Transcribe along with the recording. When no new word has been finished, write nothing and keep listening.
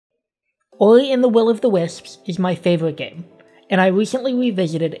Ori and the Will of the Wisps is my favorite game, and I recently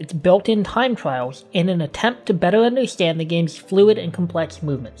revisited its built-in time trials in an attempt to better understand the game's fluid and complex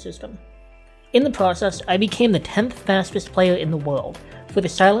movement system. In the process, I became the 10th fastest player in the world for the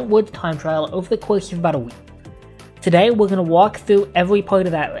Silent Woods time trial over the course of about a week. Today, we're going to walk through every part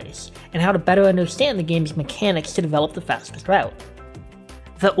of that race, and how to better understand the game's mechanics to develop the fastest route.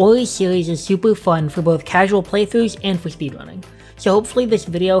 The Ori series is super fun for both casual playthroughs and for speedrunning, so hopefully this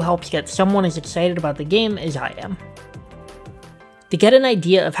video helps get someone as excited about the game as I am. To get an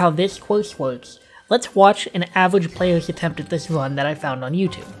idea of how this course works, let's watch an average player's attempt at this run that I found on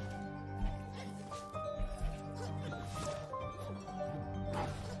YouTube.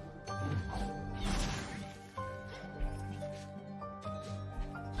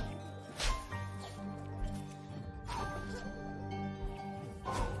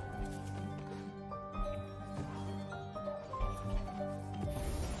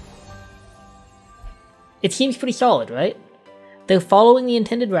 It seems pretty solid, right? They're following the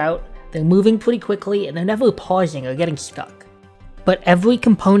intended route, they're moving pretty quickly, and they're never pausing or getting stuck. But every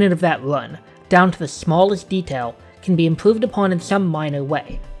component of that run, down to the smallest detail, can be improved upon in some minor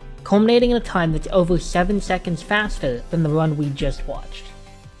way, culminating in a time that's over 7 seconds faster than the run we just watched.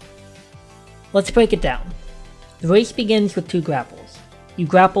 Let's break it down. The race begins with 2 grapples. You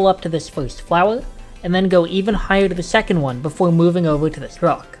grapple up to this first flower, and then go even higher to the second one before moving over to this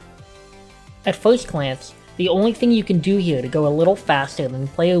rock. At first glance, the only thing you can do here to go a little faster than the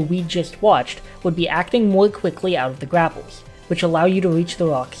player we just watched would be acting more quickly out of the grapples, which allow you to reach the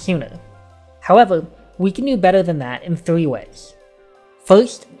rock sooner. However, we can do better than that in 3 ways.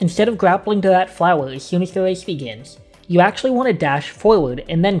 First, instead of grappling to that flower as soon as the race begins, you actually want to dash forward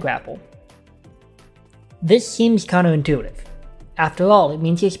and then grapple. This seems counterintuitive. After all, it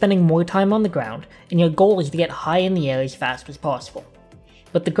means you're spending more time on the ground, and your goal is to get high in the air as fast as possible.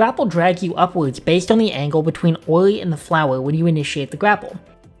 But the grapple drags you upwards based on the angle between Ori and the flower when you initiate the grapple.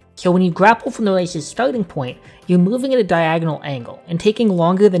 So when you grapple from the race's starting point, you're moving at a diagonal angle, and taking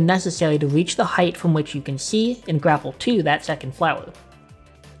longer than necessary to reach the height from which you can see and grapple to that second flower.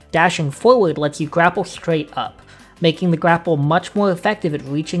 Dashing forward lets you grapple straight up, making the grapple much more effective at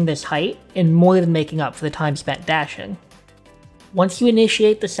reaching this height, and more than making up for the time spent dashing. Once you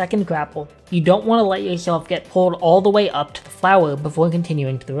initiate the second grapple, you don't want to let yourself get pulled all the way up to the flower before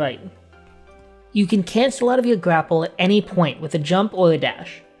continuing to the right. You can cancel out of your grapple at any point with a jump or a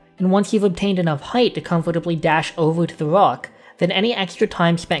dash, and once you've obtained enough height to comfortably dash over to the rock, then any extra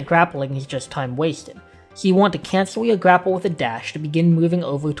time spent grappling is just time wasted, so you want to cancel your grapple with a dash to begin moving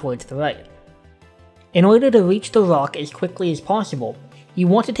over towards the right. In order to reach the rock as quickly as possible, you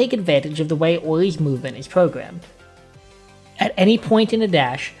want to take advantage of the way Ori's movement is programmed. At any point in a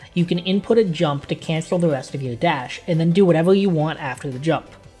dash, you can input a jump to cancel the rest of your dash, and then do whatever you want after the jump.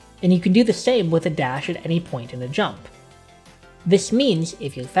 And you can do the same with a dash at any point in a jump. This means,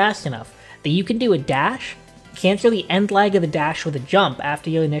 if you're fast enough, that you can do a dash, cancel the end lag of the dash with a jump after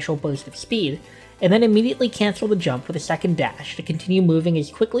your initial burst of speed, and then immediately cancel the jump with a second dash to continue moving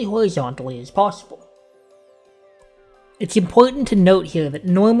as quickly horizontally as possible. It's important to note here that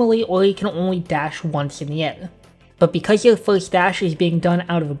normally Ori can only dash once in the air. But because your first dash is being done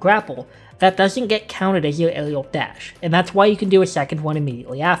out of a grapple, that doesn't get counted as your aerial dash, and that's why you can do a second one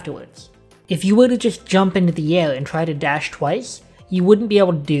immediately afterwards. If you were to just jump into the air and try to dash twice, you wouldn't be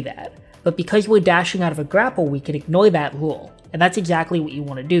able to do that, but because we're dashing out of a grapple, we can ignore that rule, and that's exactly what you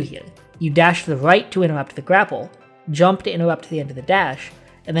want to do here. You dash to the right to interrupt the grapple, jump to interrupt the end of the dash,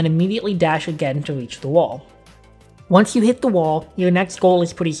 and then immediately dash again to reach the wall. Once you hit the wall, your next goal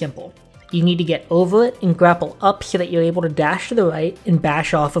is pretty simple. You need to get over it and grapple up so that you're able to dash to the right and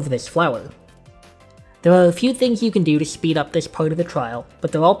bash off of this flower. There are a few things you can do to speed up this part of the trial,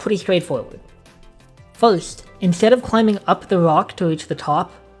 but they're all pretty straightforward. First, instead of climbing up the rock to reach the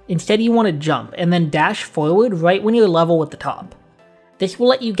top, instead you want to jump and then dash forward right when you're level with the top. This will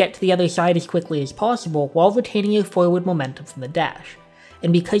let you get to the other side as quickly as possible while retaining your forward momentum from the dash.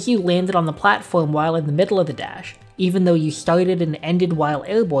 And because you landed on the platform while in the middle of the dash, even though you started and ended while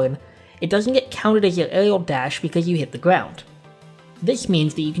airborne, it doesn't get counted as your aerial dash because you hit the ground. This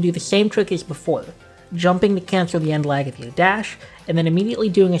means that you can do the same trick as before, jumping to cancel the end lag of your dash, and then immediately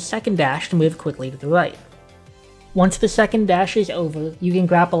doing a second dash to move quickly to the right. Once the second dash is over, you can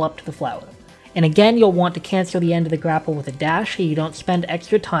grapple up to the flower, and again you'll want to cancel the end of the grapple with a dash so you don't spend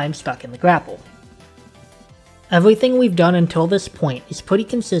extra time stuck in the grapple. Everything we've done until this point is pretty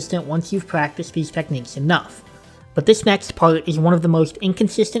consistent once you've practiced these techniques enough. But this next part is one of the most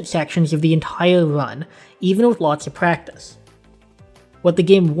inconsistent sections of the entire run, even with lots of practice. What the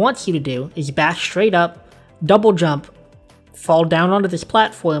game wants you to do is bash straight up, double jump, fall down onto this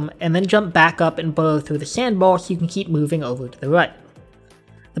platform, and then jump back up and burrow through the sandball so you can keep moving over to the right.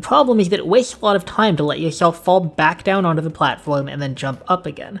 The problem is that it wastes a lot of time to let yourself fall back down onto the platform and then jump up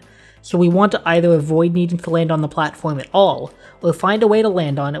again, so we want to either avoid needing to land on the platform at all, or find a way to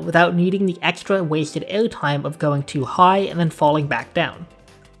land on it without needing the extra wasted airtime of going too high and then falling back down.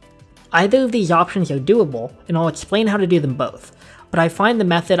 Either of these options are doable, and I'll explain how to do them both, but I find the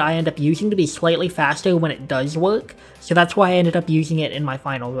method I end up using to be slightly faster when it does work, so that's why I ended up using it in my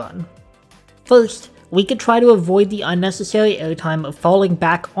final run. First, we could try to avoid the unnecessary airtime of falling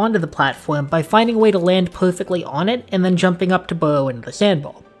back onto the platform by finding a way to land perfectly on it and then jumping up to burrow into the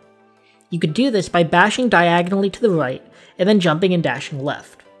sandball. You could do this by bashing diagonally to the right and then jumping and dashing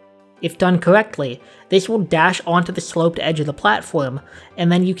left. If done correctly, this will dash onto the sloped edge of the platform,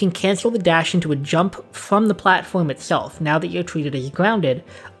 and then you can cancel the dash into a jump from the platform itself now that you're treated as grounded,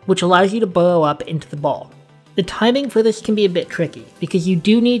 which allows you to burrow up into the ball. The timing for this can be a bit tricky, because you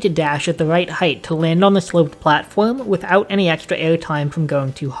do need to dash at the right height to land on the sloped platform without any extra airtime from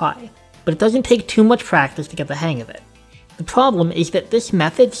going too high, but it doesn't take too much practice to get the hang of it. The problem is that this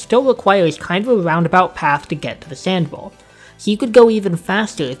method still requires kind of a roundabout path to get to the sandball, so you could go even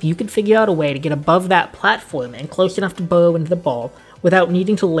faster if you could figure out a way to get above that platform and close enough to burrow into the ball without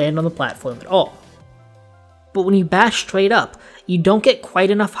needing to land on the platform at all. But when you bash straight up, you don't get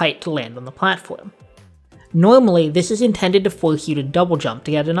quite enough height to land on the platform. Normally, this is intended to force you to double jump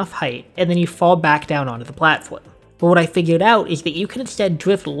to get enough height, and then you fall back down onto the platform. But what I figured out is that you can instead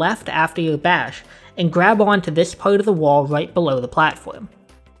drift left after your bash, and grab onto this part of the wall right below the platform.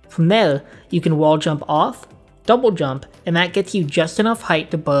 From there, you can wall jump off, double jump, and that gets you just enough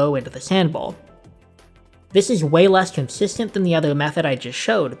height to burrow into the sandball. This is way less consistent than the other method I just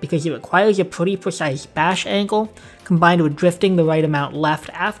showed, because it requires a pretty precise bash angle, combined with drifting the right amount left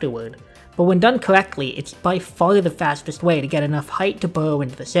afterward, but when done correctly, it's by far the fastest way to get enough height to burrow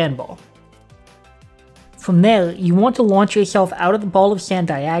into the sandball. From there, you want to launch yourself out of the ball of sand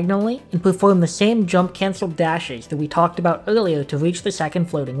diagonally and perform the same jump cancel dashes that we talked about earlier to reach the second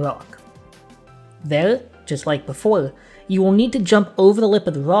floating rock. There, just like before, you will need to jump over the lip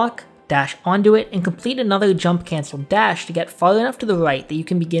of the rock, dash onto it, and complete another jump cancel dash to get far enough to the right that you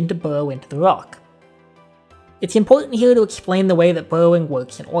can begin to burrow into the rock. It's important here to explain the way that burrowing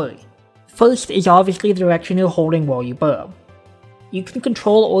works in Ori. First is obviously the direction you're holding while you burrow. You can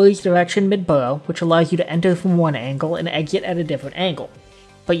control Ori's direction mid-burrow, which allows you to enter from one angle and exit at a different angle,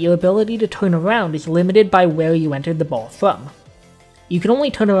 but your ability to turn around is limited by where you entered the ball from. You can only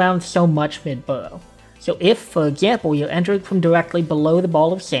turn around so much mid-burrow, so if, for example, you're entering from directly below the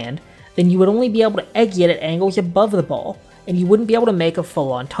ball of sand, then you would only be able to exit at angles above the ball, and you wouldn't be able to make a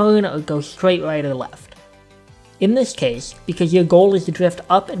full-on turn or go straight right or left. In this case, because your goal is to drift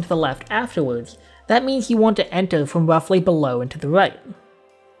up and to the left afterwards, that means you want to enter from roughly below and to the right.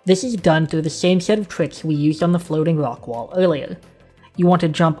 This is done through the same set of tricks we used on the floating rock wall earlier. You want to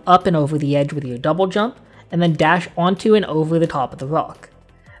jump up and over the edge with your double jump, and then dash onto and over the top of the rock.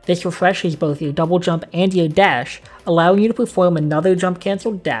 This refreshes both your double jump and your dash, allowing you to perform another jump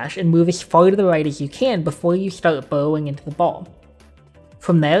cancel dash and move as far to the right as you can before you start burrowing into the ball.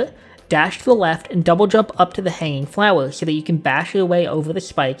 From there, dash to the left and double jump up to the hanging flower so that you can bash your way over the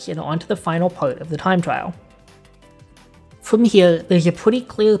spikes and onto the final part of the time trial. From here, there's a pretty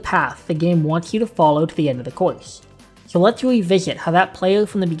clear path the game wants you to follow to the end of the course. So let's revisit how that player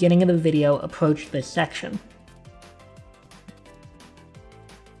from the beginning of the video approached this section.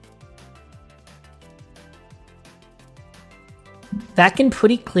 That can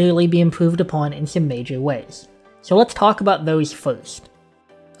pretty clearly be improved upon in some major ways. So let's talk about those first.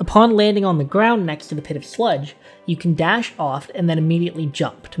 Upon landing on the ground next to the pit of sludge, you can dash off and then immediately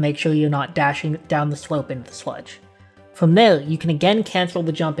jump to make sure you're not dashing down the slope into the sludge. From there, you can again cancel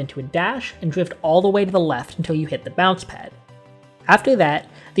the jump into a dash and drift all the way to the left until you hit the bounce pad. After that,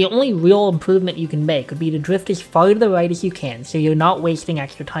 the only real improvement you can make would be to drift as far to the right as you can so you're not wasting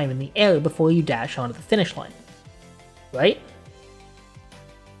extra time in the air before you dash onto the finish line. Right?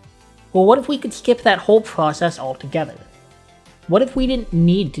 Well, what if we could skip that whole process altogether? What if we didn't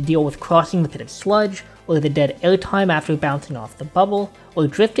need to deal with crossing the pit of sludge, or the dead airtime after bouncing off the bubble, or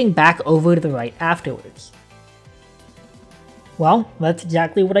drifting back over to the right afterwards? Well, that's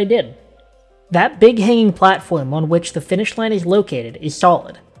exactly what I did. That big hanging platform on which the finish line is located is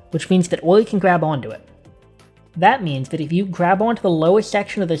solid, which means that Ori can grab onto it. That means that if you grab onto the lowest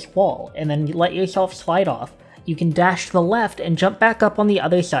section of this wall and then let yourself slide off, you can dash to the left and jump back up on the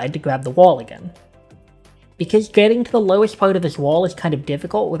other side to grab the wall again. Because getting to the lowest part of this wall is kind of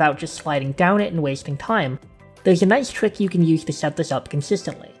difficult without just sliding down it and wasting time, there's a nice trick you can use to set this up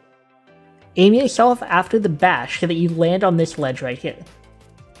consistently. Aim yourself after the bash so that you land on this ledge right here.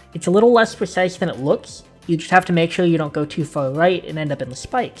 It's a little less precise than it looks, you just have to make sure you don't go too far right and end up in the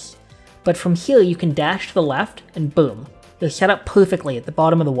spikes. But from here you can dash to the left and boom, you're set up perfectly at the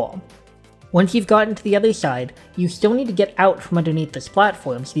bottom of the wall. Once you've gotten to the other side, you still need to get out from underneath this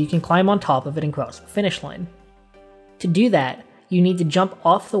platform so you can climb on top of it and cross the finish line. To do that, you need to jump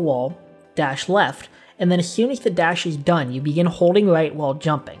off the wall, dash left, and then as soon as the dash is done, you begin holding right while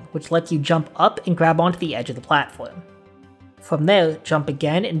jumping, which lets you jump up and grab onto the edge of the platform. From there, jump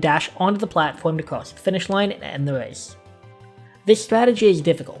again and dash onto the platform to cross the finish line and end the race. This strategy is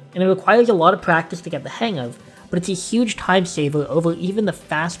difficult, and it requires a lot of practice to get the hang of, but it's a huge time saver over even the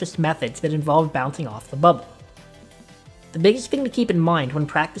fastest methods that involve bouncing off the bubble. The biggest thing to keep in mind when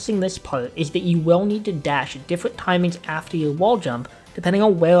practicing this part is that you will need to dash at different timings after your wall jump depending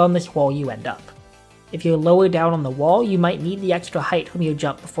on where on this wall you end up. If you're lower down on the wall, you might need the extra height from your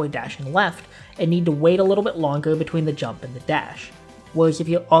jump before dashing left, and need to wait a little bit longer between the jump and the dash. Whereas if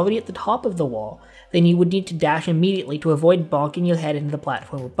you're already at the top of the wall, then you would need to dash immediately to avoid bonking your head into the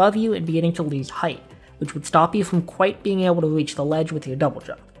platform above you and beginning to lose height, which would stop you from quite being able to reach the ledge with your double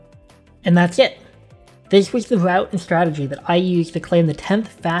jump. And that's it! This was the route and strategy that I used to claim the 10th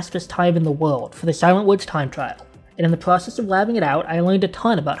fastest time in the world for the Silent Woods time trial, and in the process of labbing it out, I learned a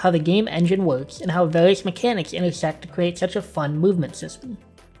ton about how the game engine works and how various mechanics intersect to create such a fun movement system.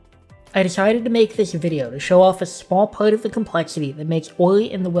 I decided to make this video to show off a small part of the complexity that makes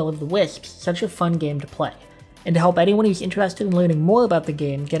Ori and the Will of the Wisps such a fun game to play, and to help anyone who's interested in learning more about the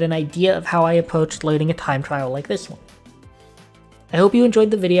game get an idea of how I approached learning a time trial like this one. I hope you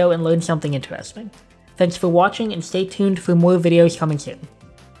enjoyed the video and learned something interesting. Thanks for watching and stay tuned for more videos coming soon.